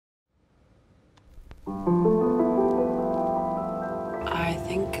I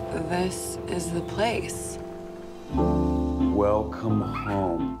think this is the place. Welcome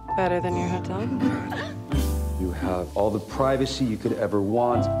home. Better than your hotel? You have all the privacy you could ever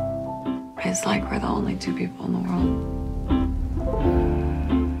want. It's like we're the only two people in the world.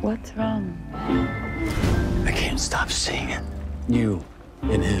 What's wrong? I can't stop seeing it. You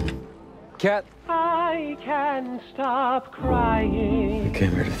and him. Cat. I can't stop crying. We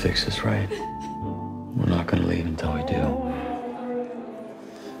came here to fix this, right? We're not gonna leave until we do.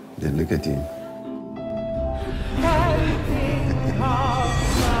 Then look at you.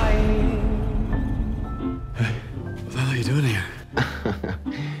 Hey, what the hell are you doing here?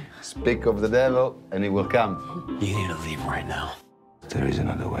 Speak of the devil, and he will come. You need to leave right now. There is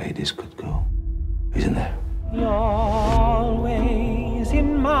another way this could go, isn't there? You're always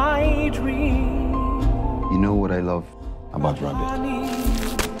in my dream. You know what I love about Rabbit?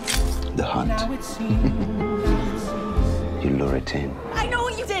 The hunt. Now it seems You lure it in. I know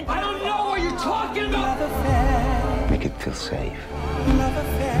what you did. love affair, Make it feel safe. love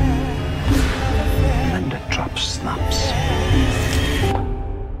affair.